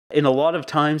In a lot of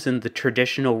times in the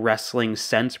traditional wrestling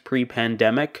sense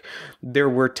pre-pandemic, there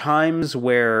were times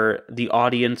where the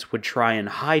audience would try and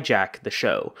hijack the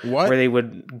show. What? Where they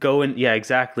would go in, yeah,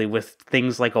 exactly, with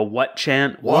things like a what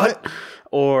chant, what?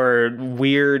 Or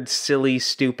weird, silly,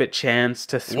 stupid chants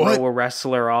to throw a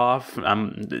wrestler off.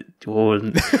 That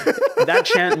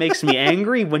chant makes me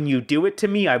angry. When you do it to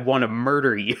me, I want to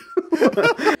murder you.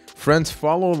 Friends,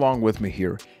 follow along with me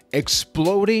here.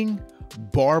 Exploding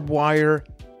barbed wire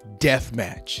death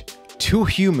match. 2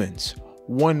 humans,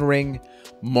 1 ring,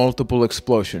 multiple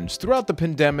explosions. Throughout the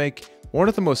pandemic, one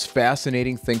of the most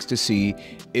fascinating things to see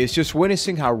is just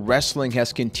witnessing how wrestling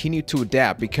has continued to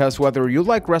adapt, because whether you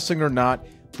like wrestling or not,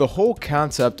 the whole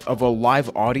concept of a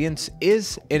live audience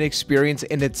is an experience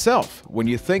in itself. When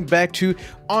you think back to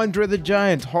Andre the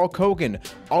Giant, Hulk Hogan,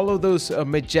 all of those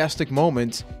majestic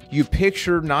moments, you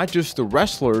picture not just the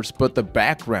wrestlers, but the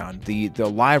background, the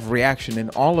live reaction and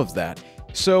all of that.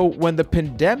 So when the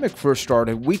pandemic first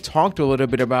started, we talked a little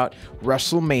bit about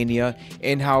WrestleMania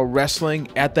and how wrestling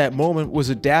at that moment was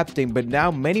adapting, but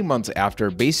now many months after,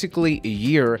 basically a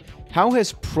year, how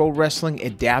has pro wrestling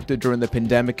adapted during the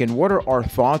pandemic, and what are our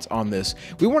thoughts on this?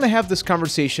 We want to have this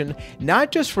conversation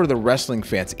not just for the wrestling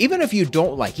fans, even if you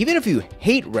don't like, even if you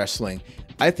hate wrestling.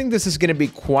 I think this is going to be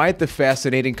quite the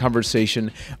fascinating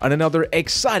conversation on another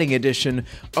exciting edition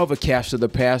of A Cast of the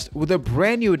Past, with a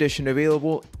brand new edition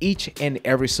available each and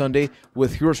every Sunday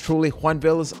with yours truly, Juan.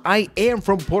 I am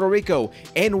from Puerto Rico,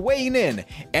 and weighing in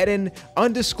at an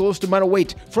undisclosed amount of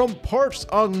weight from parts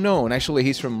unknown. Actually,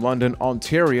 he's from London,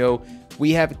 Ontario.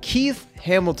 We have Keith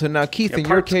Hamilton. Now, Keith, in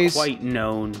your case, quite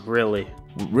known, really.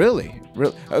 Really?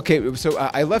 Okay, so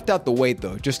I left out the weight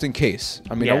though, just in case.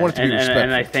 I mean, I want it to be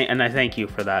respectful. And I thank you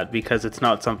for that, because it's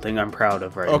not something I'm proud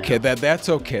of right now. Okay, that's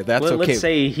okay. That's okay. Let's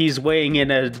say he's weighing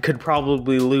in could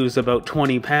probably lose about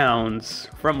 20 pounds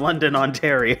from London,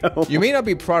 Ontario. You may not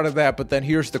be proud of that, but then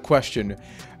here's the question: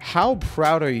 how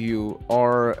proud are you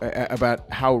about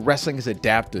how wrestling has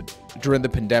adapted during the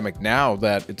pandemic now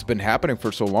that it's been happening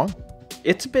for so long?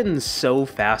 It's been so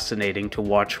fascinating to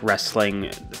watch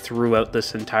wrestling throughout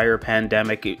this entire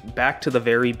pandemic, back to the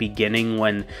very beginning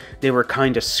when they were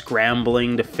kind of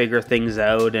scrambling to figure things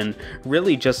out and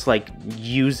really just like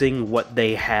using what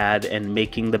they had and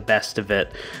making the best of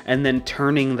it, and then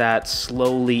turning that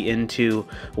slowly into,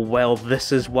 well,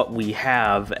 this is what we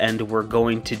have and we're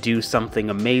going to do something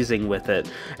amazing with it,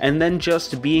 and then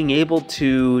just being able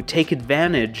to take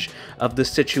advantage of the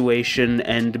situation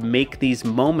and make these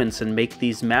moments and make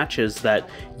these matches that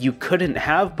you couldn't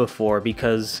have before,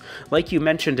 because like you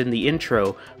mentioned in the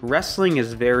intro, wrestling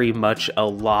is very much a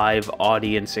live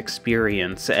audience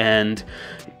experience, and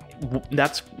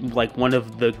that's like one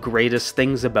of the greatest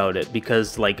things about it,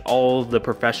 because like all the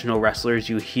professional wrestlers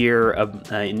you hear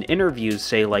in interviews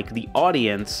say, like, the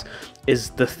audience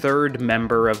is the third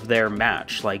member of their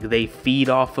match. Like, they feed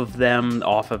off of them,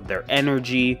 off of their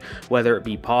energy, whether it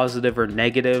be positive or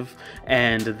negative,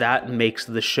 and that makes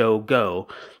the show go.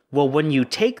 Well, when you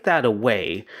take that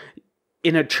away,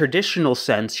 in a traditional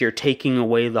sense, you're taking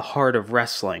away the heart of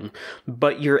wrestling,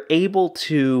 but you're able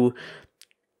to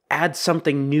add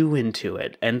something new into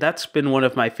it. And that's been one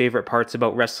of my favorite parts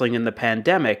about wrestling in the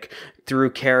pandemic,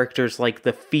 through characters like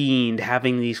The Fiend,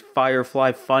 having these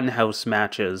Firefly Funhouse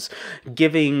matches,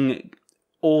 giving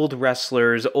old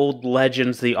wrestlers, old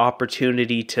legends, the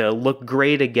opportunity to look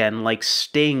great again, like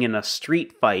Sting in a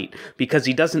street fight, because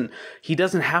he doesn't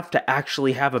have to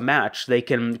actually have a match. They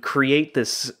can create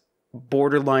this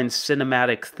borderline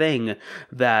cinematic thing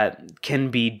that can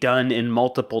be done in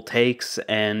multiple takes,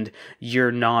 and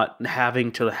you're not having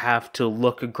to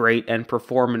look great and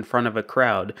perform in front of a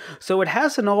crowd. So it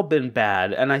hasn't all been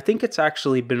bad, and I think it's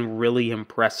actually been really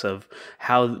impressive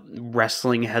how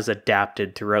wrestling has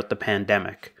adapted throughout the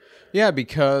pandemic. Yeah,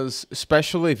 because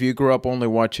especially if you grew up only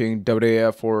watching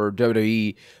WWF or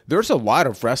WWE, there's a lot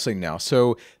of wrestling now.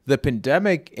 So the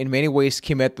pandemic in many ways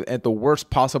came at the worst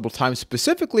possible time,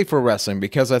 specifically for wrestling,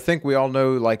 because I think we all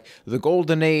know, like, the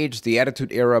golden age, the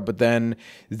Attitude Era, but then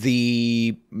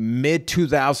the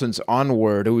mid-2000s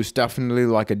onward, it was definitely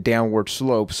like a downward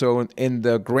slope. So in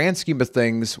the grand scheme of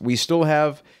things, we still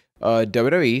have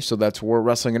WWE, so that's World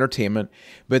Wrestling Entertainment,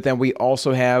 but then we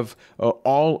also have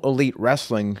All Elite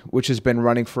Wrestling, which has been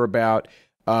running for about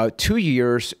 2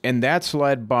 years, and that's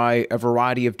led by a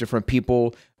variety of different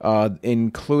people,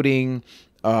 including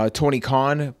Tony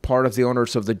Khan, part of the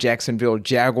owners of the Jacksonville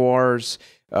Jaguars.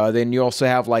 Then you also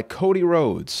have like Cody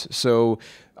Rhodes. So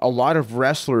a lot of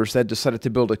wrestlers that decided to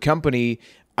build a company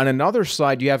On another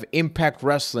side, you have Impact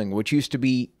Wrestling, which used to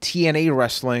be TNA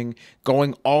Wrestling,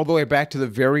 going all the way back to the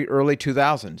very early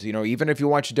 2000s. You know, even if you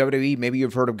watch WWE, maybe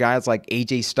you've heard of guys like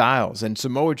AJ Styles and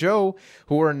Samoa Joe,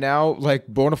 who are now like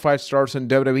bona fide stars in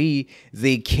WWE.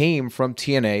 They came from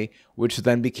TNA, which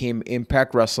then became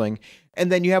Impact Wrestling.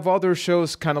 And then you have other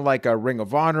shows kind of like Ring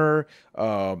of Honor,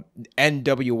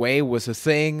 NWA was a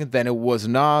thing, then it was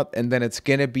not, and then it's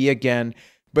going to be again.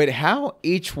 But how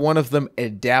each one of them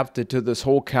adapted to this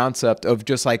whole concept of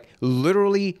just like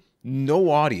literally no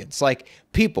audience. Like,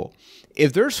 people,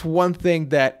 if there's one thing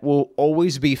that will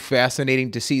always be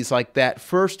fascinating to see, is like that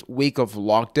first week of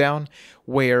lockdown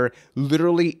where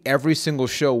literally every single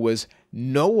show was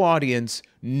no audience,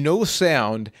 no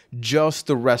sound, just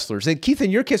the wrestlers. And Keith,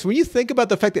 in your case, when you think about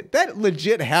the fact that that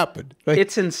legit happened, like,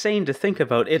 it's insane to think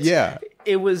about.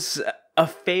 It was a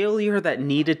failure that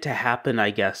needed to happen,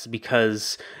 I guess,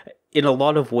 because in a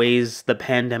lot of ways, the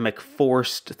pandemic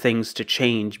forced things to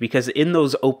change, because in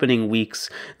those opening weeks,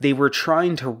 they were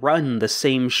trying to run the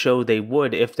same show they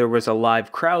would if there was a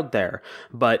live crowd there,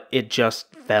 but it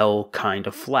just fell kind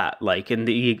of flat. Like, in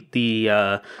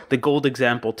the gold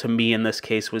example to me in this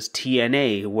case was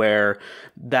TNA, where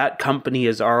that company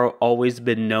has always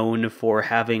been known for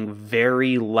having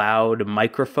very loud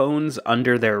microphones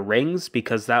under their rings,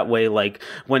 because that way, like,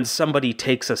 when somebody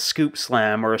takes a scoop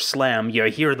slam or a slam, you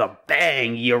hear the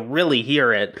bang, you really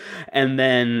hear it, and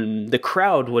then the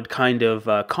crowd would kind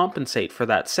of compensate for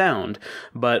that sound.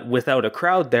 But without a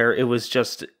crowd there, it was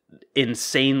just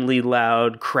insanely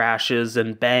loud crashes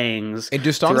and bangs. And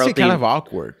just honestly kind of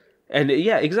awkward. And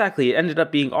yeah, exactly. It ended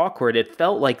up being awkward. It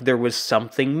felt like there was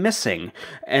something missing.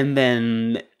 And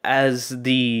then as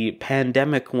the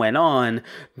pandemic went on,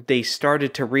 they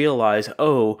started to realize,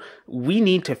 oh, we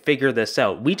need to figure this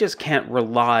out. We just can't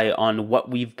rely on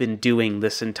what we've been doing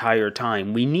this entire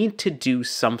time. We need to do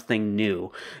something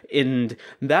new. And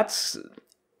that's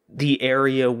the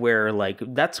area where, like,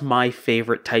 that's my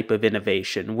favorite type of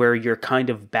innovation, where you're kind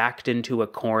of backed into a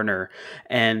corner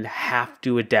and have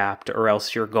to adapt or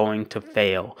else you're going to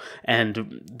fail.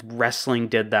 And wrestling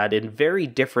did that in very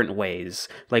different ways.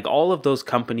 Like, all of those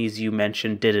companies you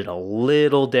mentioned did it a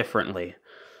little differently.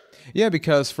 Yeah,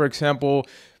 because, for example,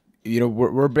 you know,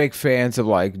 we're big fans of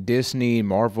like Disney,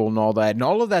 Marvel, and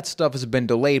all of that stuff has been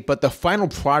delayed, but the final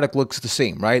product looks the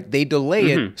same, right? They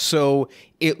delay it so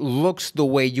it looks the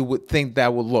way you would think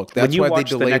that would look. That's when you why watch they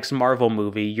delayed the next Marvel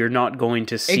movie, you're not going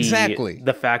to see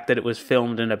the fact that it was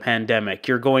filmed in a pandemic.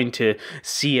 You're going to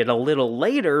see it a little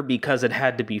later because it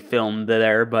had to be filmed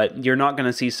there, but you're not going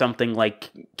to see something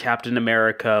like Captain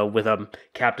America with a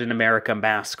Captain America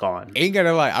mask on. Ain't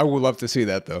gonna lie, I would love to see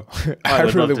that though. I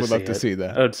really would love to see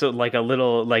that. Oh, so like a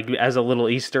little, like as a little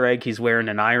Easter egg, he's wearing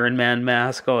an Iron Man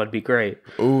mask. Oh, it'd be great.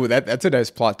 Ooh, that's a nice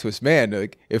plot twist, man.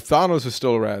 Like, if Thanos was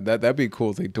still around, that'd be a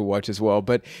cool thing to watch as well.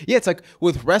 But yeah, it's like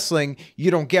with wrestling, you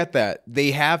don't get that.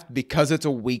 They have, because it's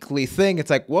a weekly thing, it's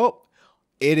like, well,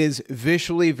 it is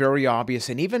visually very obvious.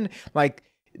 And even like,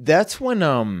 that's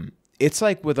when it's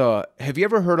like with have you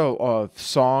ever heard of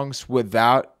songs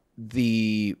without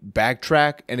the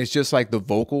backtrack and it's just like the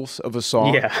vocals of a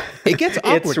song? Yeah, it gets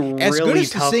awkward. It's as really good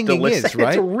as the tough singing to listen. is,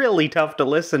 right? It's really tough to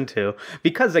listen to,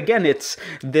 because again, it's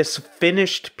this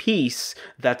finished piece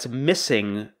that's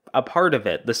missing a part of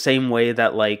it, the same way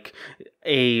that like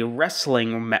a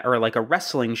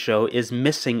wrestling show is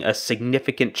missing a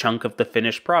significant chunk of the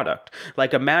finished product.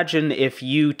 Like, imagine if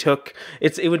you took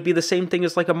it would be the same thing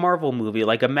as like a Marvel movie.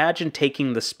 Like, imagine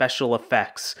taking the special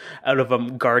effects out of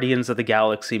a Guardians of the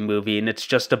Galaxy movie and it's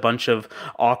just a bunch of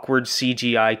awkward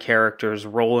CGI characters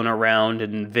rolling around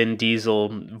and Vin Diesel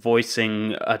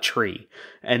voicing a tree.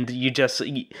 And you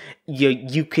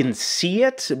can see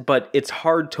it, but it's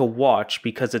hard to watch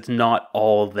because it's not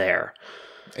all there.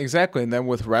 Exactly. And then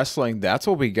with wrestling, that's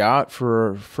what we got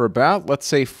for about, let's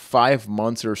say, 5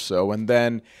 months or so. And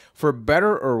then for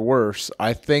better or worse,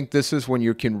 I think this is when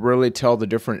you can really tell the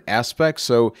different aspects.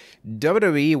 So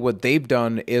WWE, what they've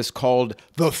done is called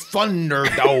the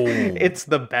Thunderdome. It's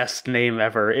the best name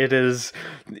ever. It is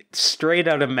straight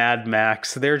out of Mad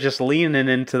Max. They're just leaning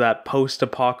into that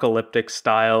post-apocalyptic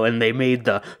style, and they made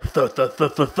the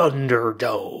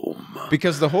Thunderdome.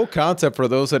 Because the whole concept, for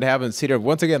those that haven't seen it,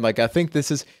 once again, like, I think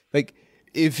this is, like,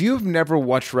 if you've never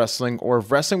watched wrestling, or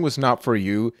if wrestling was not for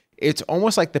you, it's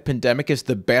almost like the pandemic is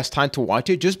the best time to watch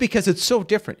it, just because it's so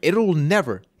different. It'll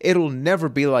never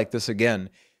be like this again.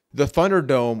 The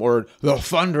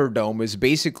Thunderdome is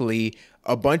basically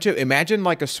a bunch of, imagine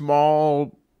like a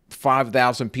small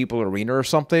 5,000 people arena or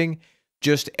something,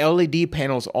 just LED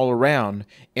panels all around.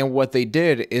 And what they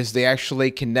did is they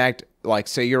actually connect, like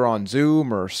say you're on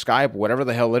Zoom or Skype, whatever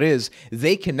the hell it is,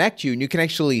 they connect you and you can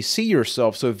actually see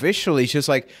yourself. So visually, it's just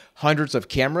like hundreds of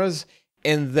cameras.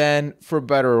 And then for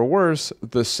better or worse,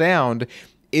 the sound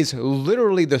is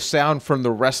literally the sound from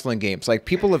the wrestling games. Like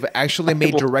people have actually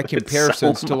made direct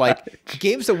comparisons to like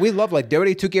games that we love, like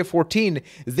WWE 2K14.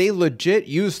 They legit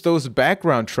use those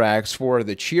background tracks for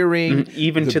the cheering,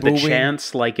 even the to booing. the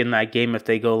chants. Like in that game, if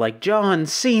they go like John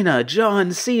Cena,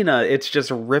 John Cena, it's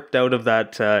just ripped out of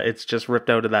that. It's just ripped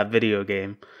out of that video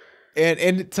game. And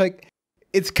it's like,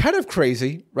 it's kind of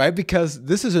crazy, right? Because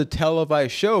this is a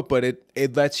televised show, but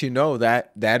it lets you know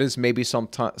that that is maybe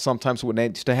sometimes what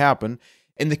needs to happen.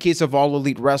 In the case of All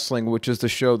Elite Wrestling, which is the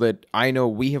show that I know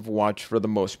we have watched for the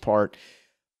most part,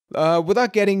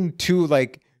 without getting too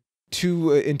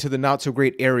into the not so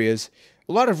great areas,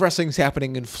 a lot of wrestling's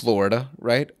happening in Florida,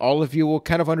 right? All of you will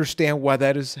kind of understand why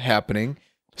that is happening.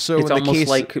 So it's almost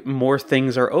like more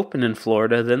things are open in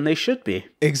Florida than they should be.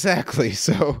 Exactly.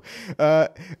 So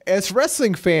as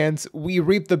wrestling fans, we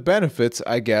reap the benefits,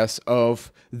 I guess,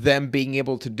 of them being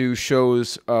able to do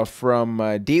shows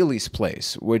from Daly's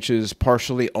Place, which is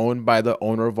partially owned by the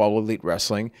owner of All Elite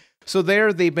Wrestling. So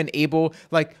there they've been able,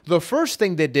 like the first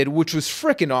thing they did, which was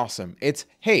freaking awesome. It's,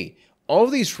 hey, all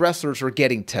these wrestlers are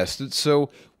getting tested, so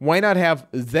why not have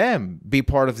them be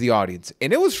part of the audience?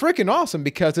 And it was freaking awesome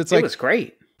because it was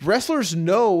great. Wrestlers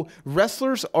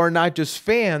are not just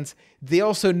fans. They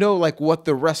also know like what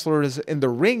the wrestler is in the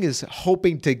ring is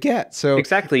hoping to get. So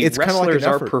exactly, it's wrestlers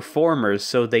kind of are performers,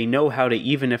 so they know how to,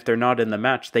 even if they're not in the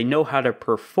match, they know how to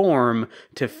perform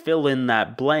to fill in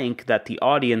that blank that the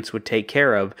audience would take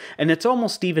care of. And it's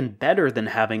almost even better than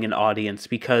having an audience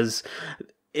because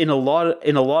in a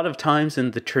lot of times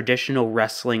in the traditional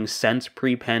wrestling sense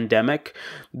pre-pandemic,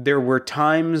 there were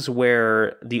times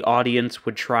where the audience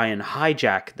would try and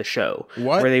hijack the show.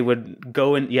 What? Where they would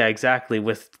go in, yeah, exactly,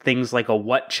 with things like a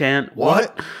what chant,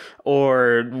 what?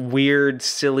 Or weird,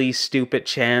 silly, stupid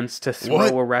chants to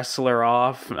throw a wrestler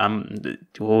off. That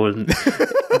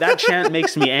chant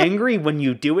makes me angry. When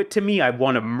you do it to me, I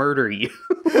want to murder you.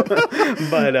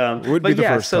 But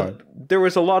yeah, so there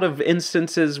was a lot of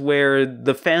instances where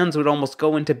the fans would almost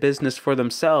go into business for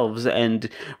themselves and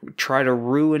try to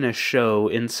ruin a show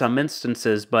in some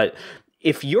instances. But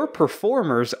if your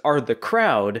performers are the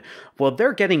crowd, well,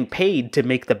 they're getting paid to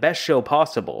make the best show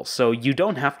possible, so you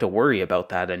don't have to worry about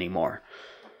that anymore.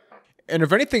 And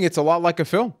if anything, it's a lot like a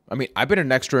film. I mean, I've been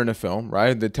an extra in a film,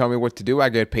 right? They tell me what to do, I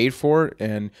get paid for it,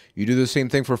 and you do the same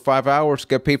thing for 5 hours,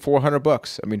 get paid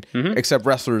 $400. I mean, except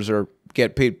wrestlers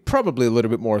get paid probably a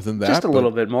little bit more than that. Just a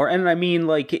little bit more. And I mean,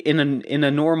 like in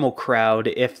a normal crowd,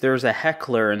 if there's a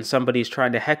heckler and somebody's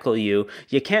trying to heckle you,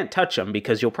 you can't touch them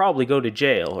because you'll probably go to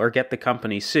jail or get the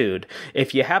company sued.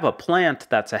 If you have a plant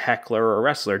that's a heckler or a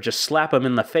wrestler, just slap them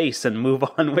in the face and move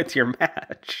on with your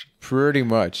match. Pretty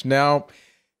much. Now,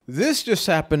 this just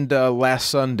happened last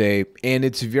Sunday, and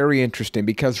it's very interesting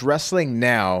because wrestling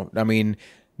now, I mean,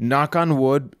 knock on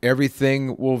wood,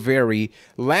 everything will vary.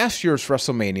 Last year's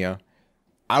WrestleMania,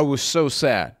 I was so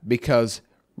sad because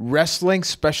wrestling,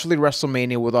 especially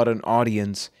WrestleMania without an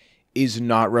audience, is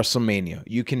not WrestleMania.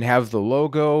 You can have the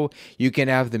logo, you can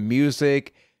have the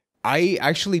music. I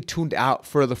actually tuned out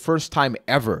for the first time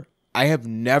ever. I have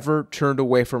never turned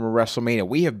away from a WrestleMania.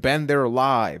 We have been there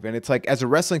live. And it's like, as a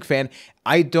wrestling fan,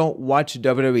 I don't watch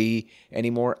WWE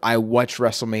anymore. I watch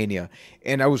WrestleMania.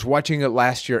 And I was watching it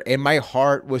last year, and my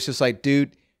heart was just like,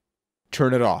 dude,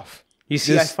 turn it off. You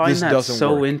see, I find that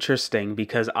so interesting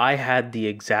because I had the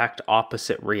exact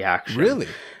opposite reaction. Really?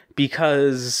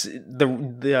 Because the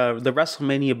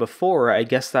WrestleMania before, I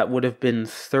guess that would have been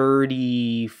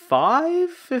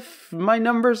 35, if my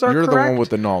numbers are correct. You're the one with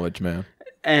the knowledge, man.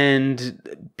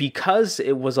 And because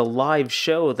it was a live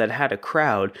show that had a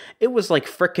crowd, it was like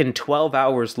frickin' 12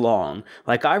 hours long.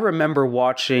 Like, I remember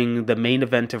watching the main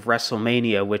event of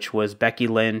WrestleMania, which was Becky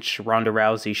Lynch, Ronda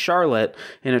Rousey, Charlotte,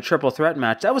 in a triple threat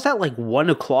match. That was at like 1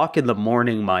 o'clock in the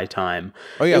morning my time.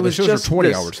 Oh yeah, the shows are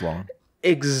 20 hours long.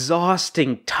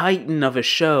 Exhausting titan of a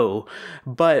show,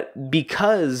 but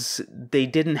because they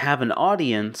didn't have an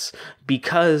audience,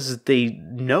 because they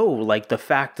know like the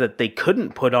fact that they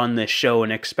couldn't put on this show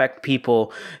and expect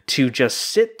people to just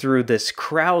sit through this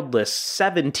crowdless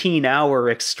 17-hour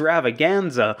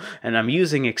extravaganza, and I'm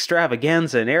using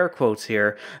extravaganza in air quotes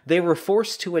here, they were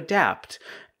forced to adapt.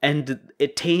 And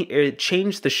it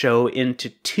changed the show into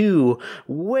 2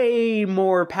 way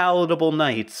more palatable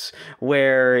nights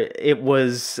where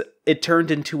it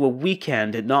turned into a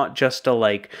weekend and not just a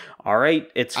like, all right,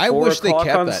 it's 4 o'clock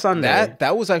on Sunday.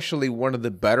 That was actually one of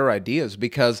the better ideas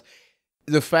because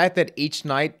the fact that each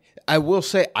night, I will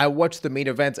say, I watch the main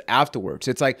events afterwards.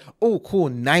 It's like, oh, cool.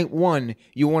 Night one,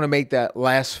 you want to make that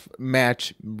last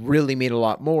match really mean a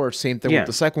lot more. Same thing with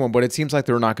the second one, but it seems like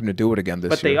they're not going to do it again this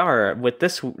year. But they are. With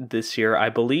this year, I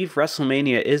believe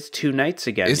WrestleMania is 2 nights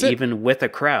again, even with a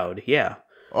crowd. Yeah.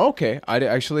 Okay. I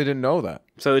actually didn't know that.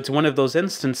 So it's one of those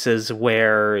instances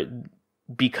where,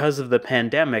 because of the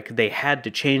pandemic, they had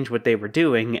to change what they were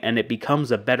doing, and it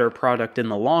becomes a better product in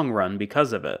the long run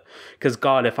because of it. Because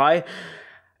God, if I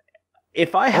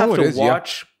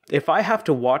have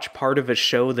to watch part of a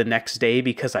show the next day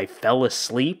because I fell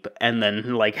asleep and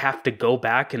then like have to go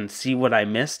back and see what I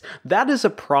missed, that is a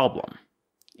problem.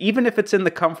 Even if it's in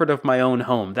the comfort of my own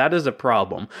home, that is a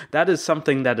problem. That is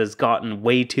something that has gotten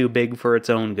way too big for its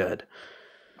own good.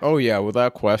 Oh yeah,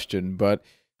 without question. But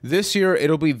this year,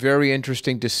 it'll be very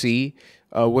interesting to see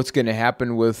what's going to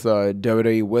happen with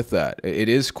WWE with that. It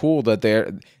is cool that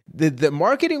the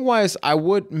marketing wise, I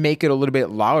would make it a little bit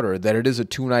louder that it is a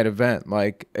 2-night event.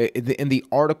 Like in the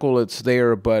article, it's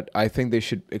there, but I think they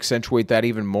should accentuate that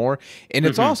even more. And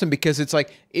it's awesome because it's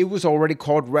like it was already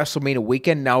called WrestleMania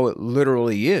weekend. Now it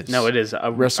literally is. No, it is a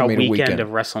weekend of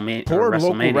WrestleMania. Poor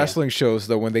local wrestling shows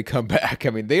though, when they come back, I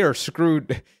mean, they are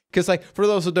screwed. Because, like, for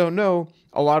those who don't know,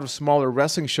 a lot of smaller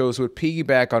wrestling shows would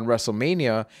piggyback on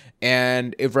WrestleMania,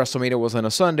 and if WrestleMania was on a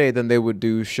Sunday, then they would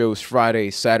do shows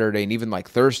Friday, Saturday, and even, like,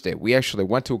 Thursday. We actually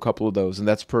went to a couple of those, and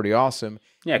that's pretty awesome.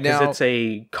 Yeah, because it's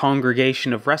a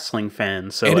congregation of wrestling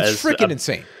fans. So and it's freaking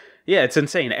insane. Yeah, it's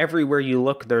insane. Everywhere you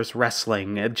look, there's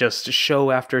wrestling. Just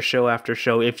show after show after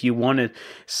show. If you want to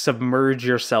submerge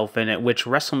yourself in it, which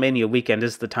WrestleMania weekend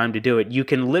is the time to do it, you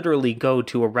can literally go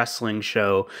to a wrestling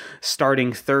show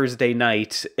starting Thursday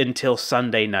night until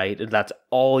Sunday night. That's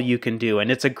all you can do. And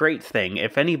it's a great thing.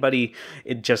 If anybody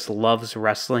just loves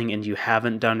wrestling and you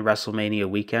haven't done WrestleMania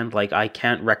weekend, like, I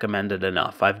can't recommend it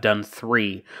enough. I've done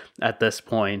 3 at this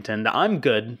point, and I'm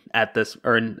good at this,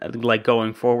 or like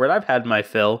going forward. I've had my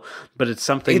fill. But it's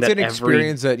something it's an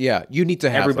experience that you need to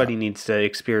have. Everybody needs to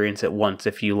experience it once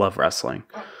if you love wrestling.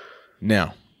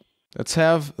 Now, let's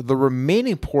have the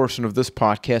remaining portion of this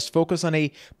podcast focus on a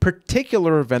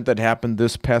particular event that happened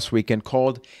this past weekend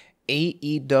called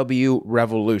AEW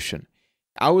Revolution.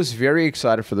 I was very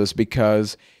excited for this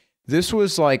because this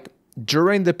was like,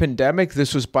 during the pandemic,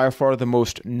 this was by far the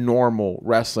most normal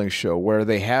wrestling show where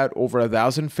they had over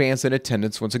 1,000 fans in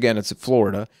attendance. Once again, it's in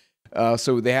Florida.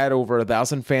 So they had over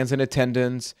 1,000 fans in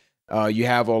attendance. You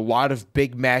have a lot of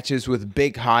big matches with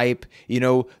big hype. You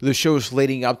know, the shows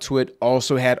leading up to it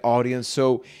also had audience.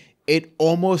 So it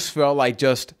almost felt like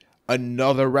just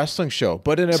another wrestling show,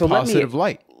 but in a positive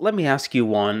light. Let me ask you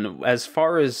one, as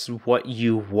far as what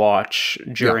you watch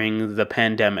during the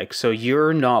pandemic. So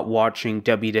you're not watching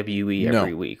WWE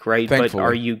every week, right?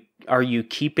 Thankfully. But are you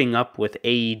keeping up with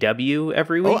AEW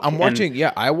every week? Oh, I'm watching.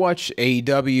 I watch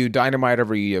AEW Dynamite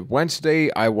every Wednesday.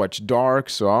 I watch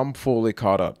Dark, so I'm fully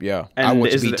caught up. Yeah, and I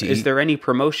watch BT. Is there any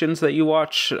promotions that you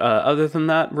watch other than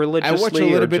that religiously? I watch a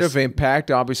little bit of Impact,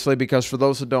 obviously, because for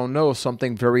those who don't know,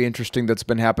 something very interesting that's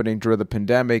been happening during the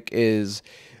pandemic is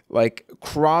like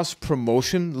cross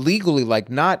promotion legally, like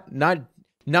not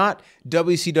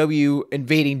WCW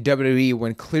invading WWE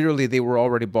when clearly they were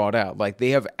already bought out. Like,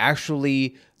 they have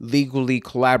actually legally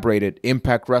collaborated.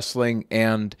 Impact Wrestling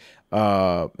and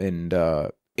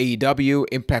AEW,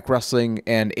 Impact Wrestling,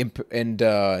 and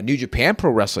New Japan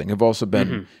Pro Wrestling have also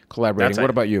been collaborating. What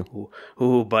about you?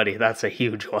 Ooh, buddy, that's a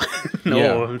huge one.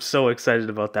 I'm so excited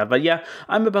about that. But yeah,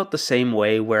 I'm about the same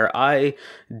way where I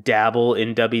dabble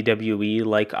in WWE.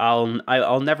 Like,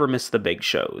 I'll never miss the big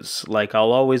shows. Like,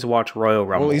 I'll always watch Royal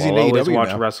Rumble. Well, I'll always watch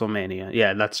now. WrestleMania.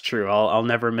 Yeah, that's true. I'll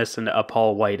never miss a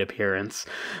Paul White appearance.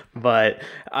 But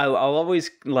I'll always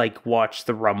like watch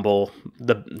the Rumble,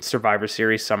 the Survivor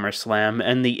Series, SummerSlam,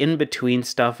 and the in-between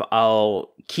stuff.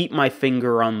 I'll keep my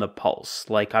finger on the pulse.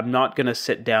 Like, I'm not gonna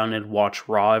sit down and watch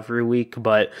Raw every week,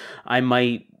 but I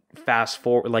might fast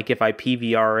forward. Like, if I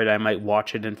PVR it, I might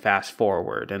watch it and fast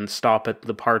forward and stop at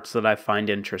the parts that I find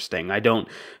interesting. I don't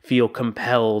feel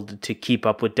compelled to keep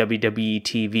up with WWE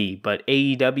TV, but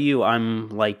AEW, I'm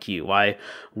like you. I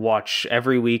watch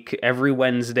every week, every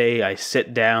Wednesday. I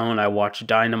sit down, I watch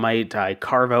Dynamite. I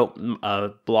carve out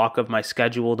a block of my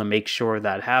schedule to make sure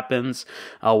that happens.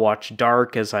 I'll watch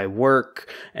Dark as I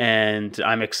work, and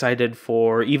I'm excited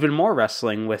for even more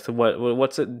wrestling with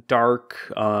what's it? Dark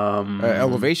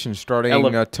Elevation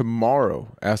starting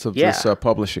tomorrow as of this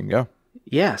publishing.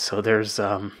 Yeah, so there's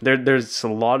a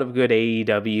lot of good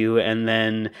AEW, and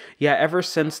then yeah, ever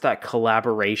since that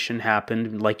collaboration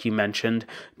happened, like you mentioned,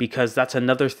 because that's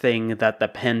another thing that the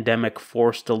pandemic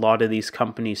forced a lot of these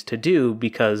companies to do,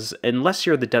 because unless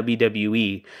you're the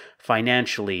WWE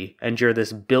financially and you're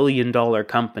this billion-dollar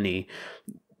company,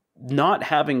 not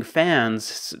having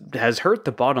fans has hurt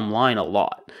the bottom line a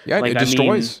lot. Yeah, Like, it I mean,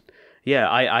 destroys. yeah,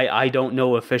 I don't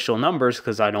know official numbers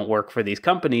because I don't work for these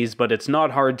companies, but it's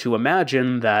not hard to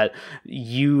imagine that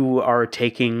you are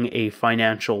taking a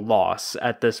financial loss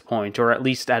at this point, or at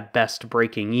least at best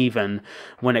breaking even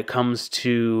when it comes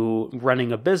to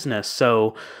running a business.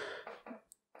 So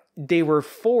they were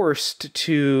forced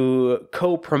to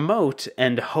co-promote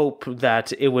and hope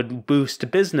that it would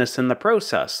boost business in the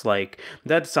process. Like,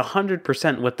 that's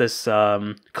 100% what this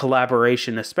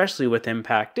collaboration, especially with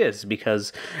Impact, is.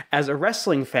 Because as a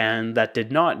wrestling fan that did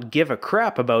not give a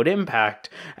crap about Impact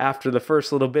after the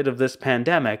first little bit of this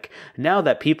pandemic, now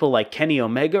that people like Kenny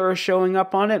Omega are showing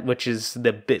up on it, which is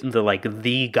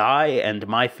the guy and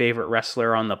my favorite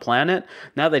wrestler on the planet,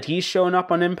 now that he's showing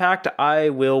up on Impact, I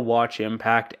will watch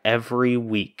Impact every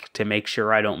week to make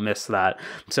sure I don't miss that.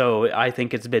 So I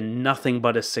think it's been nothing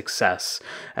but a success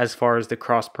as far as the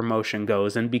cross promotion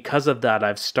goes, and because of that,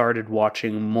 I've started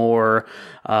watching more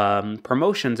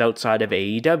promotions outside of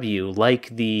AEW,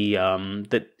 like the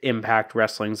Impact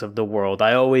Wrestlings of the world.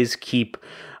 I always keep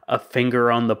a finger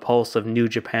on the pulse of New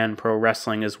Japan Pro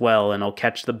Wrestling as well, and I'll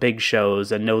catch the big shows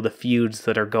and know the feuds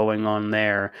that are going on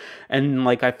there. And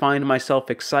like, I find myself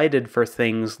excited for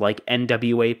things like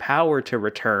NWA Power to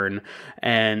return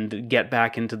and get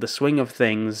back into the swing of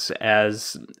things,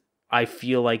 as I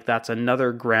feel like that's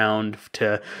another ground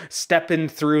to step in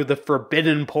through the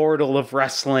forbidden portal of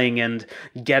wrestling and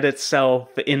get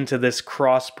itself into this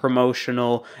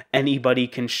cross-promotional, anybody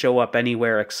can show up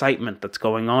anywhere excitement that's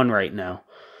going on right now.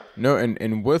 No,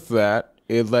 and with that,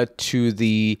 it led to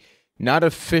the not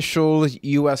official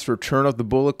U.S. return of the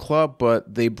Bullet Club,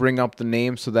 but they bring up the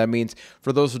name, so that means,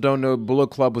 for those who don't know, Bullet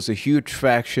Club was a huge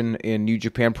faction in New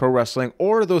Japan Pro Wrestling,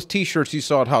 or those T-shirts you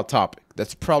saw at Hot Topic.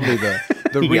 That's probably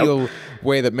the real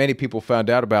way that many people found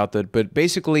out about that. But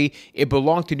basically, it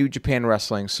belonged to New Japan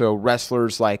Wrestling, so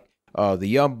wrestlers like the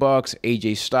Young Bucks,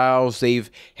 AJ Styles, they've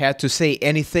had to say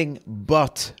anything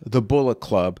but the Bullet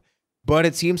Club. But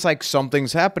it seems like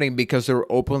something's happening because they're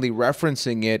openly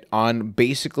referencing it on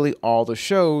basically all the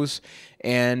shows.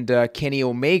 And Kenny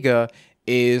Omega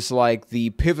is like the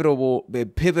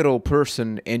pivotal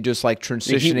person in just like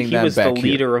transitioning he that was back the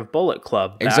here. leader of Bullet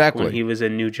Club back Exactly. when he was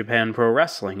in New Japan Pro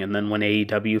Wrestling. And then when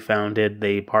AEW founded,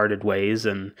 they parted ways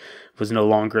and was no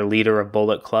longer leader of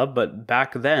Bullet Club. But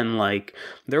back then, like,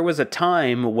 there was a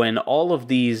time when all of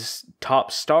these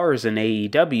top stars in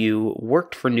AEW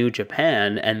worked for New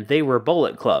Japan and they were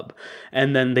Bullet Club.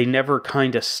 And then they never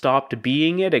kind of stopped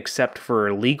being it except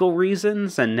for legal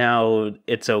reasons. And now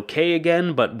it's okay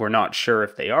again, but we're not sure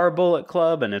if they are Bullet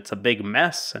Club, and it's a big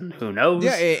mess, and who knows?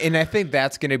 Yeah, and I think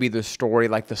that's going to be the story,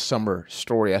 like the summer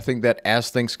story. I think that as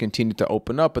things continue to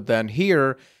open up, but then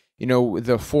here, you know,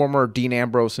 the former Dean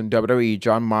Ambrose in WWE,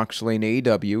 Jon Moxley in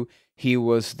AEW, he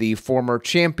was the former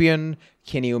champion.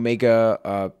 Kenny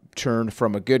Omega turned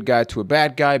from a good guy to a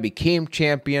bad guy, became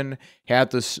champion,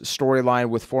 had this storyline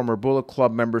with former Bullet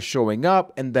Club members showing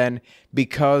up, and then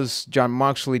because Jon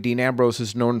Moxley, Dean Ambrose,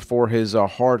 is known for his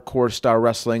hardcore style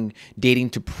wrestling dating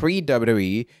to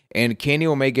pre-WWE, and Kenny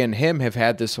Omega and him have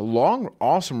had this long,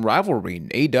 awesome rivalry in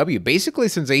AEW, basically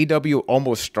since AEW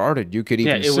almost started, you could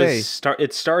even say.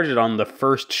 It started on the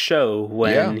first show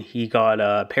when he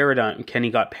got Kenny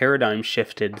got paradigm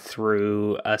shifted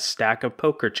through a stack of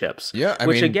poker chips. Yeah, I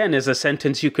which mean, again is a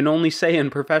sentence you can only say in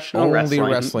professional wrestling.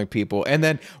 Only wrestling people. And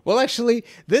then, well, actually,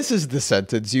 this is the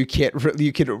sentence you can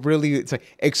really, it's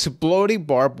like exploding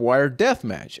barbed wire death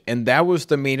match. And that was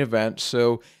the main event.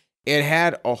 So it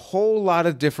had a whole lot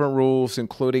of different rules,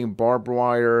 including barbed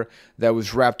wire that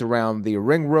was wrapped around the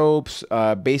ring ropes.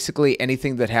 Basically,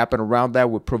 anything that happened around that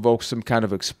would provoke some kind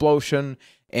of explosion.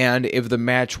 And if the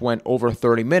match went over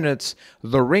 30 minutes,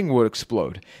 the ring would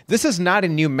explode. This is not a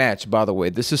new match, by the way.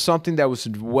 This is something that was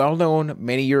well known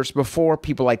many years before.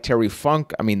 People like Terry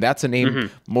Funk. I mean, that's a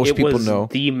name most people know. It was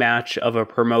the match of a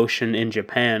promotion in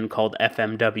Japan called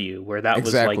FMW, where that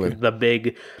was like the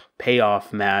big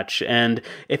payoff match. And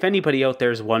if anybody out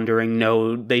there is wondering,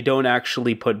 no, they don't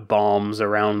actually put bombs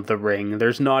around the ring.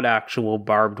 There's not actual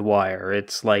barbed wire.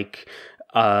 It's like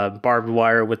barbed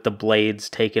wire with the blades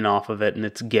taken off of it, and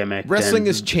it's gimmicked. Wrestling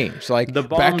has changed. Like the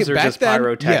bombs are just then,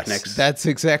 pyrotechnics. Yes, that's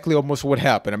exactly almost what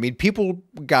happened. I mean, people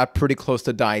got pretty close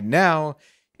to dying. Now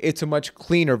it's a much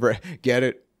cleaner. Get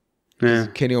it? Yeah.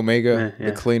 Kenny Omega,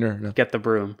 the cleaner. No. Get the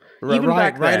broom. Even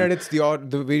back then. Ryan, it's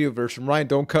the video version. Ryan,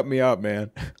 don't cut me out,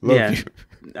 man. Love you.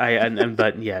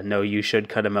 But yeah, no, you should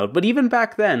cut him out. But even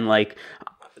back then, like,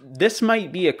 this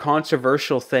might be a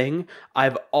controversial thing.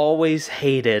 I've always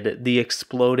hated the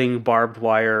exploding barbed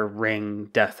wire ring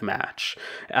death match.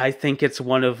 I think it's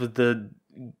one of the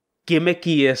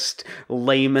gimmickiest,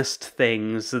 lamest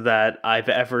things that I've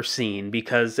ever seen,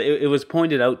 because it was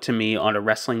pointed out to me on a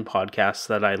wrestling podcast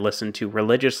that I listened to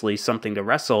religiously, Something to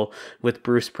Wrestle with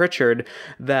Bruce Pritchard,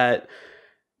 that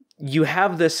you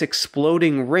have this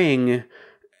exploding ring,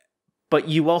 but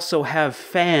you also have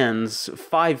fans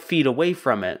 5 feet away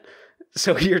from it.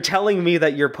 So you're telling me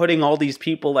that you're putting all these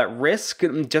people at risk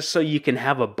just so you can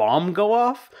have a bomb go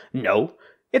off? No.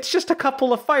 It's just a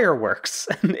couple of fireworks.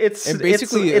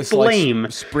 It's lame.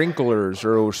 Like sprinklers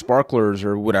or sparklers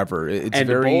or whatever.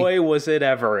 Boy, was it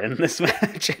ever in this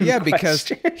match. Because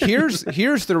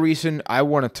here's the reason I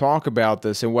want to talk about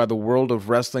this and why the world of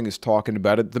wrestling is talking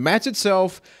about it. The match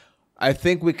itself, I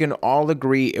think we can all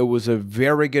agree it was a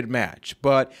very good match.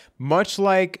 But much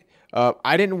like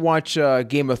I didn't watch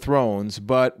Game of Thrones,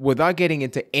 but without getting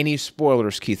into any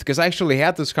spoilers, Keith, because I actually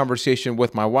had this conversation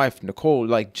with my wife, Nicole,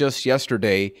 like just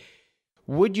yesterday.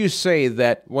 Would you say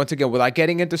that, once again, without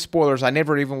getting into spoilers, I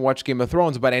never even watched Game of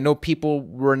Thrones, but I know people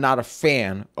were not a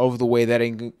fan of the way that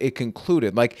it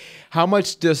concluded. Like, how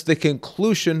much does the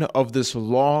conclusion of this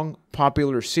long,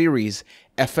 popular series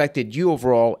affected you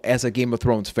overall as a Game of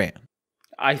Thrones fan?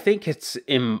 I think it's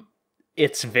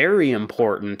very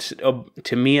important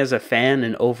to me as a fan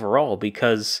and overall,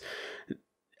 because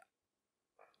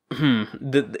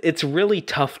it's really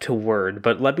tough to word,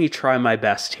 but let me try my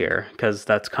best here, because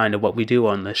that's kind of what we do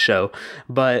on this show.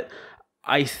 But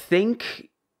I think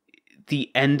the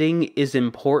ending is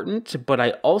important, but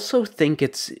I also think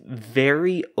it's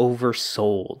very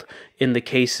oversold in the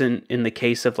case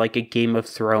of like a Game of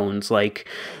Thrones. Like,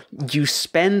 you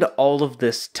spend all of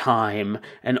this time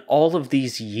and all of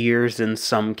these years in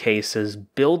some cases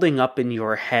building up in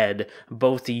your head,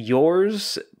 both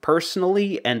yours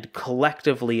personally and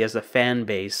collectively as a fan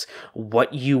base,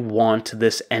 what you want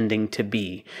this ending to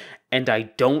be. And I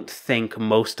don't think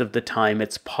most of the time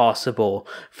it's possible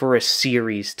for a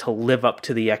series to live up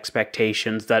to the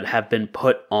expectations that have been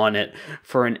put on it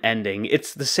for an ending.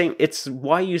 It's the same. It's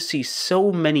why you see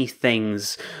so many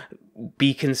things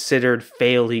be considered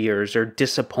failures or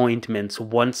disappointments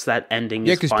once that ending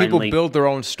is finally... Yeah, because people build their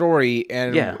own story,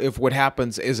 and if what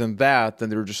happens isn't that, then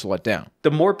they're just let down. The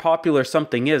more popular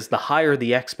something is, the higher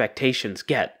the expectations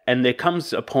get. And there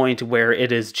comes a point where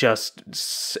it is just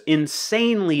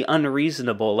insanely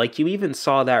unreasonable. Like, you even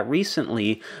saw that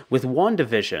recently with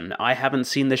WandaVision. I haven't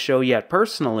seen the show yet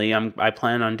personally. I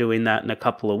plan on doing that in a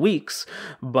couple of weeks.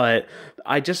 But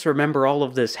I just remember all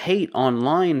of this hate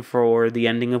online for the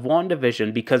ending of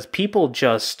WandaVision, because people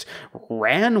just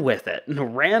ran with it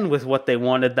and ran with what they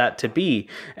wanted that to be.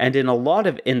 And in a lot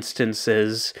of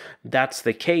instances, that's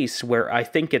the case, where I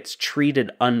think it's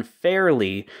treated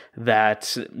unfairly,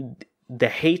 that the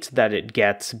hate that it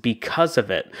gets because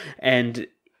of it. And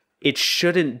it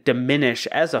shouldn't diminish,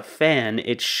 as a fan,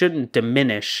 it shouldn't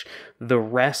diminish the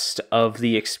rest of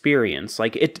the experience.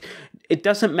 Like, it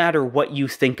doesn't matter what you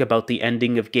think about the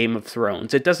ending of Game of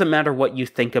Thrones. It doesn't matter what you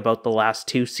think about the last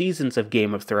 2 seasons of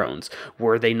Game of Thrones.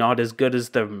 Were they not as good as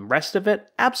the rest of it?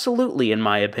 Absolutely, in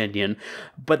my opinion.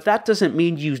 But that doesn't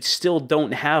mean you still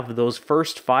don't have those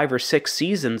first 5 or 6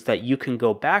 seasons that you can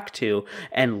go back to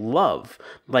and love.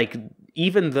 Like,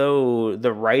 even though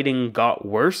the writing got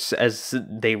worse as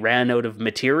they ran out of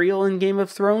material in Game of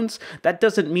Thrones, that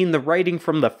doesn't mean the writing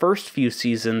from the first few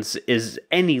seasons is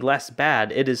any less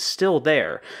bad. It is still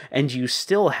there, and you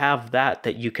still have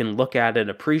that you can look at and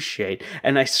appreciate.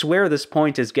 And I swear this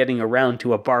point is getting around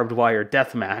to a barbed wire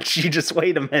death match. You just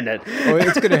wait a minute. Oh,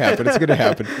 it's going to happen. It's going to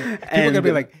happen. People are going to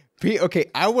be like,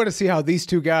 okay, I want to see how these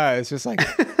two guys just like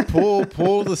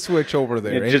pull the switch over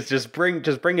there. Right? Just bring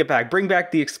it back. Bring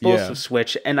back the explosive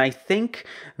switch. And I think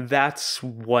that's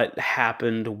what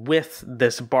happened with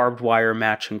this barbed wire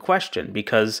match in question.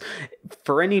 Because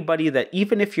for anybody that,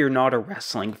 even if you're not a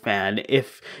wrestling fan,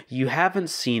 if you haven't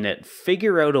seen it,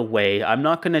 figure out a way. I'm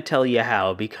not going to tell you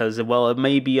how, because, well, it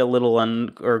may be a little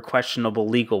or questionable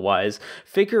legal wise.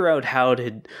 Figure out how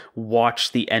to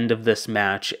watch the end of this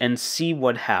match and see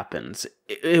what happens.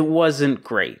 It wasn't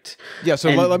great. Yeah, so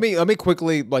let me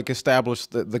quickly like establish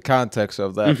the context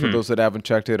of that for those that haven't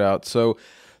checked it out. So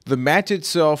the match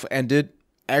itself ended,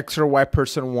 X or Y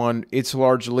person won. It's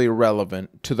largely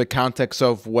irrelevant to the context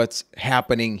of what's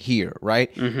happening here,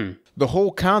 right? The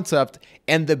whole concept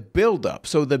and the build-up.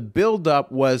 So the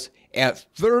build-up was at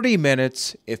 30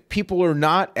 minutes, if people are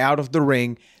not out of the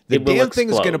ring, the damn thing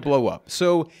is going to blow up.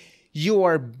 So you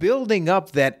are building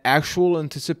up that actual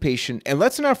anticipation. And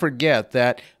let's not forget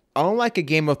that unlike a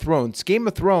Game of Thrones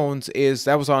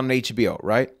that was on HBO,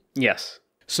 right? Yes.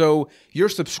 So you're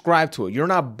subscribed to it. You're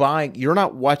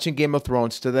not watching Game of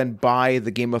Thrones to then buy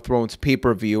the Game of Thrones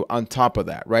pay-per-view on top of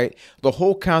that, right? The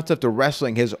whole concept of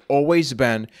wrestling has always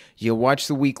been you watch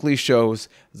the weekly shows,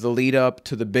 the lead up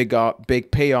to the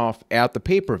big payoff at the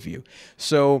pay-per-view.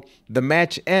 So the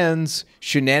match ends,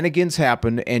 shenanigans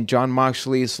happen, and Jon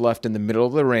Moxley is left in the middle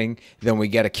of the ring. Then we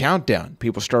get a countdown.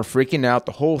 People start freaking out.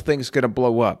 The whole thing's going to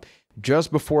blow up. Just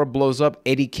before it blows up,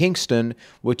 Eddie Kingston,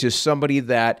 which is somebody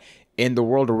that in the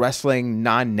world of wrestling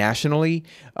non-nationally,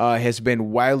 has been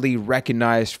widely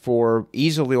recognized for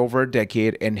easily over a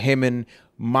decade, and him and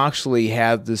Moxley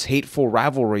have this hateful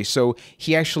rivalry. So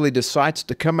he actually decides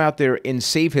to come out there and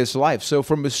save his life. So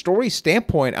from a story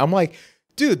standpoint, I'm like,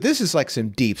 dude, this is like some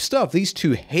deep stuff. These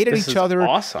two hated each other.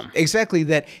 Awesome. Exactly.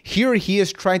 That here he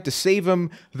is trying to save him.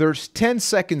 There's 10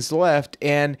 seconds left,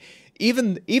 and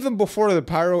even before the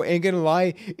pyro, ain't gonna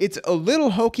lie, it's a little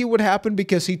hokey what happened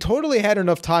because he totally had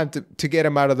enough time to get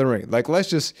him out of the ring. Like, let's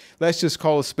just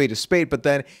call a spade a spade. But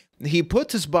then he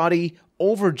puts his body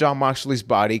over Jon Moxley's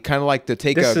body, kind of like to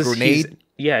take a grenade.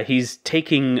 He's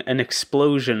taking an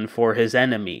explosion for his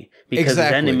enemy because his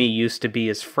enemy used to be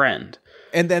his friend.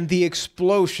 And then the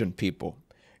explosion, people.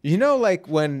 This it's like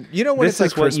what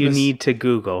Christmas. you need to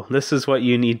Google. This is what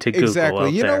you need to Google.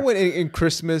 Exactly. You know when in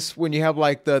Christmas when you have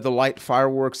like the light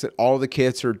fireworks that all the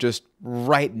kids are just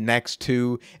right next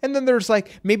to, and then there's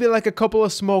like maybe like a couple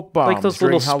of smoke bombs, like those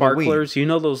little Halloween. sparklers.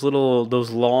 those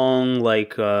long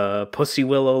like pussy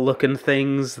willow looking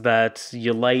things that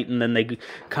you light and then they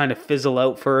kind of fizzle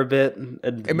out for a bit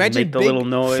and Imagine make the little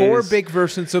noise. 4 big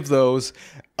versions of those.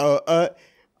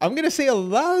 I'm going to say a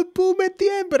loud boom at the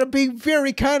end, but I'm being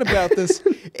very kind about this.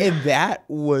 And that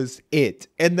was it.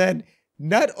 And then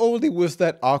not only was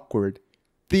that awkward,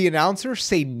 the announcers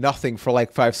say nothing for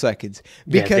like 5 seconds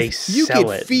because you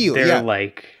could feel. They're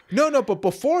like... No, but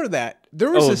before that, there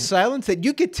was a silence that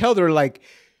you could tell they're like,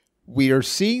 we are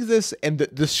seeing this and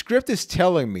the script is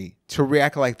telling me to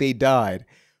react like they died,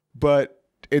 but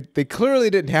they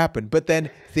clearly didn't happen. But then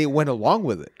they went along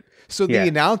with it. So the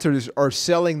announcers are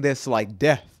selling this like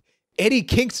death. Eddie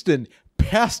Kingston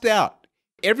passed out.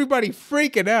 Everybody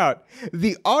freaking out.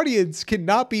 The audience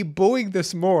cannot be booing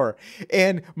this more.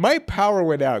 And my power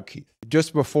went out, Keith,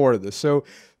 just before this. So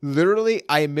literally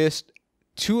I missed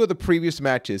 2 of the previous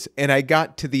matches and I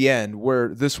got to the end where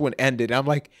this one ended. I'm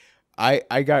like,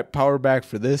 I got power back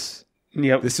for this.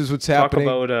 Yep. This is what's happening.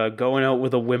 Talk about going out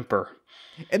with a whimper.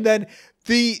 And then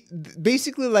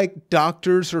basically like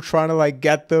doctors are trying to like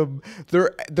get them.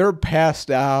 They're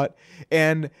passed out.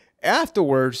 And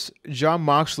afterwards, Jon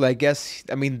Moxley,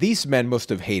 these men must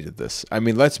have hated this. I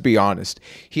mean, let's be honest.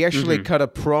 He actually cut a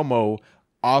promo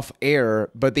off air,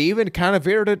 but they even kind of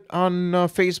aired it on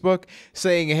Facebook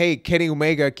saying, hey, Kenny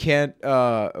Omega can't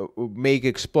make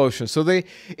explosions. So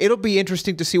it'll be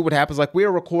interesting to see what happens. Like, we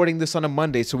are recording this on a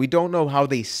Monday, so we don't know how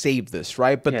they saved this,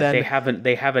 right? But then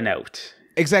they have an out.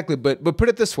 Exactly, but put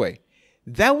it this way.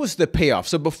 That was the payoff.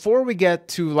 So before we get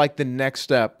to like the next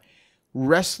step,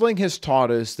 wrestling has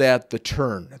taught us that the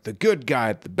turn, the good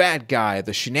guy, the bad guy,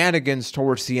 the shenanigans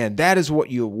towards the end, that is what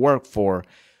you work for.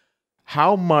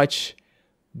 How much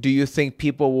do you think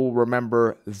people will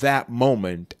remember that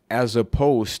moment as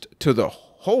opposed to the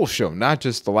whole show, not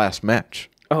just the last match?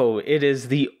 Oh, it is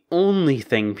the only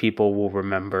thing people will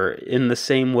remember, in the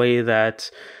same way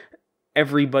that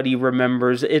everybody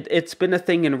remembers it. It's been a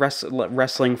thing in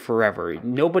wrestling forever.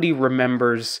 Nobody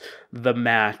remembers the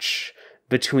match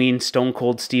between Stone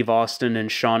Cold Steve Austin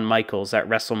and Shawn Michaels at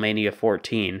WrestleMania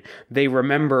 14. They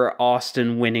remember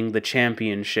Austin winning the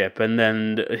championship and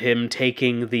then him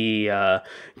taking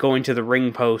going to the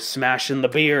ring post, smashing the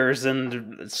beers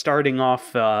and starting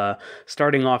off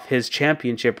his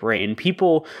championship reign.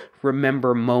 People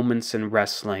remember moments in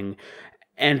wrestling.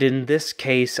 And in this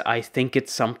case, I think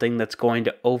it's something that's going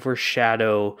to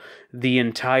overshadow the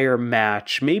entire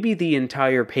match, maybe the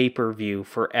entire pay-per-view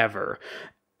forever.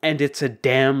 And it's a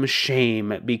damn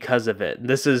shame because of it.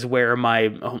 This is where my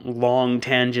long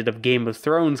tangent of Game of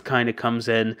Thrones kind of comes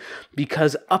in,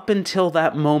 because up until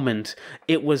that moment,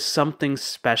 it was something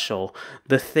special.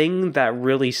 The thing that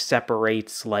really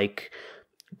separates, like,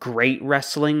 great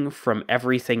wrestling from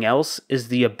everything else is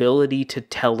the ability to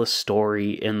tell a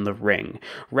story in the ring.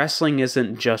 Wrestling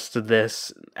isn't just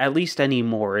this, at least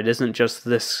anymore, it isn't just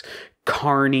this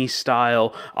carny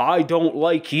style, I don't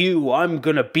like you, I'm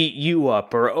gonna beat you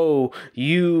up, or oh,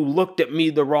 you looked at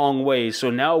me the wrong way, so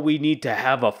now we need to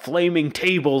have a flaming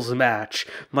tables match.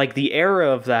 Like, the era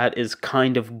of that is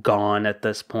kind of gone at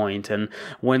this point, and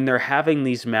when they're having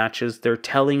these matches, they're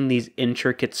telling these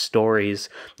intricate stories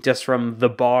just from the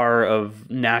bar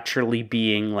of naturally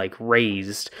being like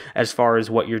raised as far as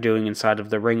what you're doing inside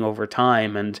of the ring over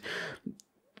time. And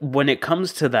when it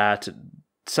comes to that,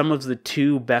 some of the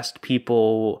two best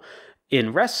people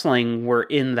in wrestling were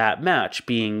in that match,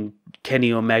 being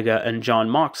Kenny Omega and Jon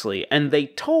Moxley. And they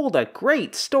told a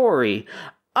great story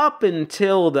up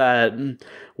until that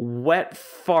wet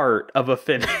fart of a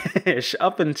finish,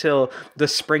 up until the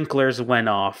sprinklers went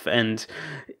off. And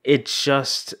it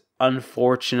just,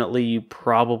 unfortunately,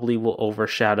 probably will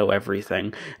overshadow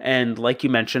everything. And like you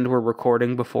mentioned, we're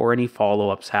recording before any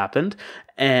follow-ups happened.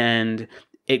 And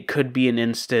it could be an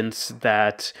instance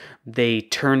that they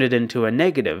turn it into a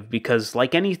negative, because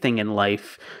like anything in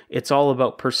life, it's all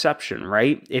about perception,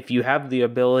 right? If you have the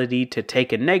ability to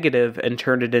take a negative and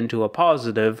turn it into a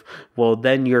positive, well,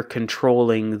 then you're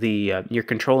controlling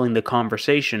the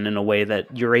conversation in a way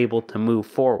that you're able to move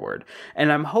forward.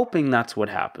 And I'm hoping that's what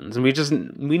happens. And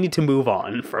we need to move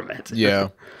on from it. Yeah.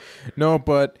 No,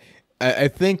 but I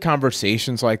think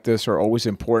conversations like this are always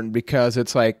important, because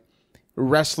it's like,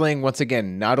 wrestling, once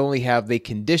again, not only have they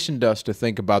conditioned us to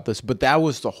think about this, but that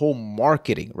was the whole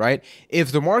marketing, right?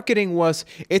 If the marketing was,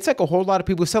 it's like a whole lot of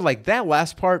people said, like, that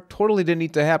last part totally didn't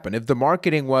need to happen. If the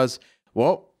marketing was,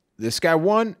 well, this guy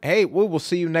won, hey, we'll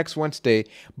see you next Wednesday.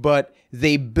 But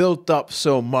they built up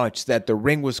so much that the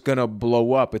ring was going to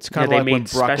blow up. It's kind of like when Brock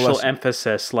Lesnar... They made special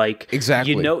emphasis, like,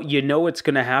 exactly. You know it's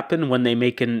going to happen when they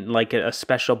make a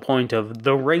special point of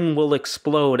the ring will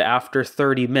explode after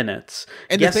 30 minutes.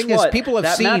 And guess the thing what? Is, people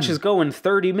have seen... That match is going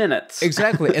 30 minutes.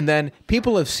 Exactly. And then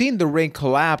people have seen the ring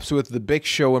collapse with the Big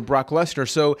Show and Brock Lesnar.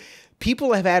 So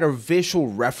people have had a visual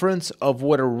reference of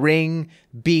what a ring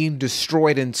being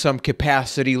destroyed in some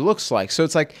capacity looks like. So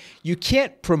it's like, you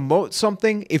can't promote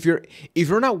something if you're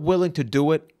not willing to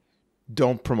do it.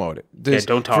 Don't promote it.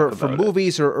 Don't talk about it. For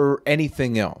movies or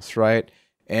anything else, right?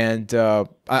 And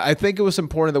I think it was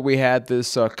important that we had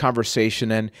this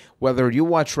conversation. And whether you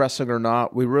watch wrestling or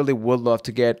not, we really would love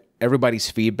to get everybody's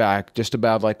feedback just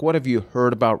about, like, what have you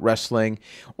heard about wrestling,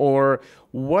 or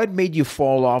what made you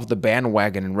fall off the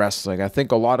bandwagon in wrestling? I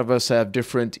think a lot of us have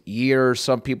different years.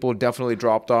 Some people definitely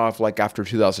dropped off like after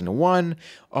 2001.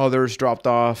 Others dropped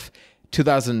off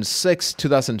 2006,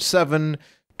 2007,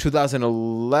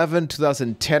 2011,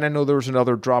 2010, I know there was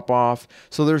another drop-off.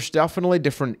 So there's definitely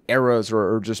different eras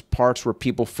or just parts where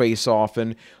people face off.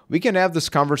 And we can have this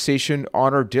conversation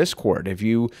on our Discord. If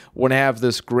you want to have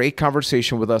this great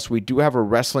conversation with us, we do have a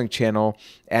wrestling channel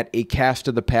at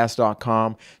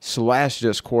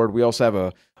acastofthepast.com/Discord. We also have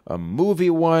a movie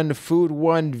one, food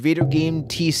one, video game,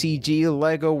 TCG,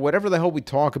 Lego, whatever the hell we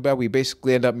talk about. We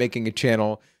basically end up making a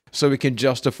channel so we can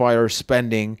justify our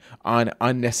spending on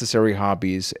unnecessary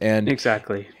hobbies. And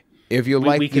exactly, if you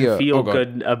we can feel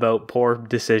good about poor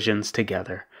decisions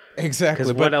together.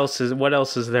 Exactly. Because what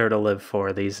else is there to live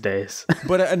for these days?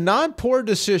 But a non-poor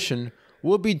decision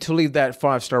would be to leave that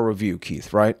 5-star review,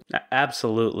 Keith, right?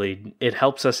 Absolutely. It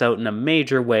helps us out in a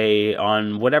major way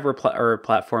on whatever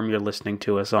platform you're listening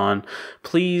to us on.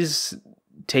 Please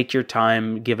take your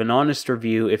time, give an honest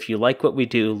review. If you like what we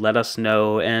do, let us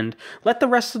know, and let the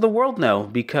rest of the world know,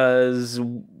 because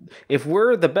if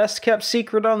we're the best kept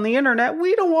secret on the internet,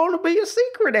 we don't want to be a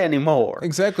secret anymore.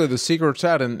 Exactly, the secret's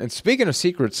out. And speaking of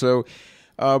secrets, so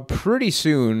pretty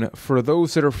soon, for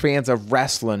those that are fans of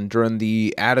wrestling during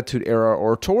the Attitude Era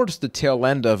or towards the tail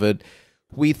end of it,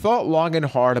 we thought long and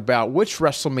hard about which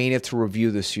WrestleMania to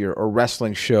review this year, or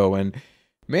wrestling show, and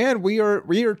man, we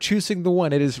are choosing the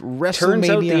one. It is WrestleMania. Turns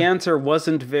out the answer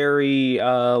wasn't very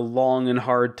long and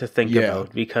hard to think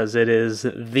about, because it is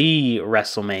the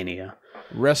WrestleMania.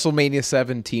 WrestleMania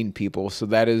 17, people. So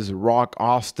that is Rock,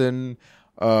 Austin,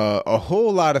 a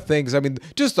whole lot of things. I mean,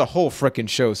 just the whole freaking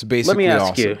show is basically awesome.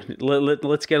 Let me ask you.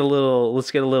 Let's get a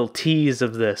little tease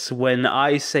of this. When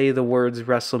I say the words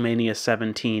WrestleMania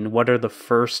 17, what are the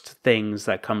first things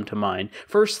that come to mind?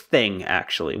 First thing,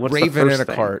 actually. What's Raven the first in a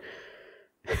thing? cart.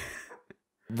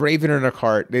 Raven in a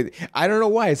cart. I don't know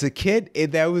why. As a kid,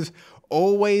 that was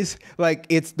always like,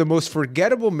 it's the most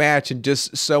forgettable match in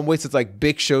just some ways. It's like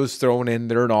Big Show's thrown in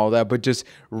there and all that, but just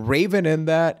Raven in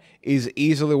that is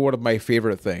easily one of my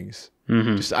favorite things.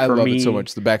 Mm-hmm. I love it so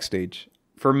much. The backstage.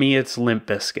 For me, it's Limp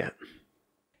Bizkit.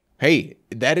 Hey,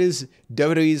 that is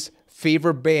WWE's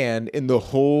favorite band in the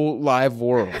whole live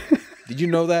world. Did you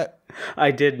know that?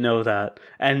 I did know that.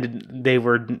 And they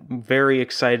were very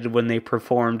excited when they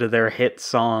performed their hit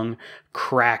song,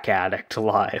 Crack Addict,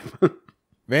 live.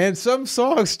 Man, some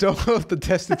songs don't have the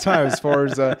test of time as far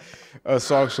as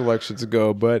song selections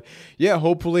go. But yeah,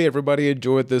 hopefully everybody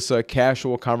enjoyed this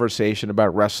casual conversation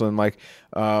about wrestling. Like,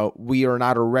 we are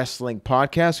not a wrestling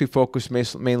podcast. We focus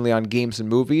mainly on games and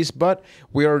movies, but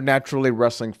we are naturally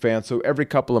wrestling fans. So every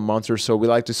couple of months or so, we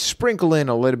like to sprinkle in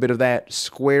a little bit of that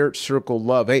square circle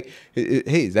love.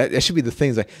 Hey, that should be the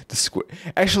things like the square.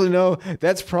 Actually, no,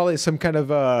 that's probably some kind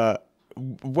of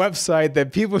website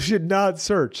that people should not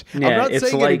search. Yeah, I'm not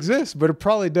saying it exists, but it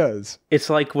probably does. It's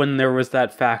like when there was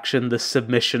that faction, the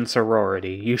Submission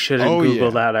Sorority. You shouldn't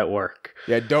Google that at work.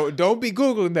 Yeah, don't be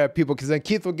Googling that, people, because then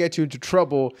Keith will get you into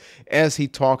trouble as he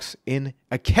talks in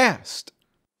a cast.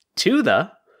 To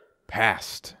the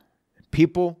past.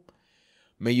 People,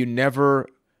 may you never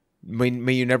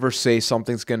say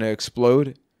something's going to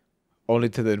explode only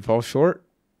to then fall short.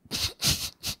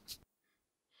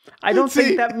 I don't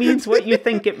think that means what you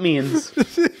think it means.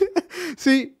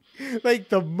 See, like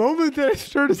the moment that I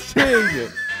started saying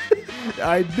it,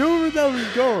 I knew where that was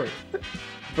going.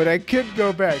 But I couldn't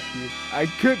go back, dude. I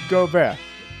couldn't go back.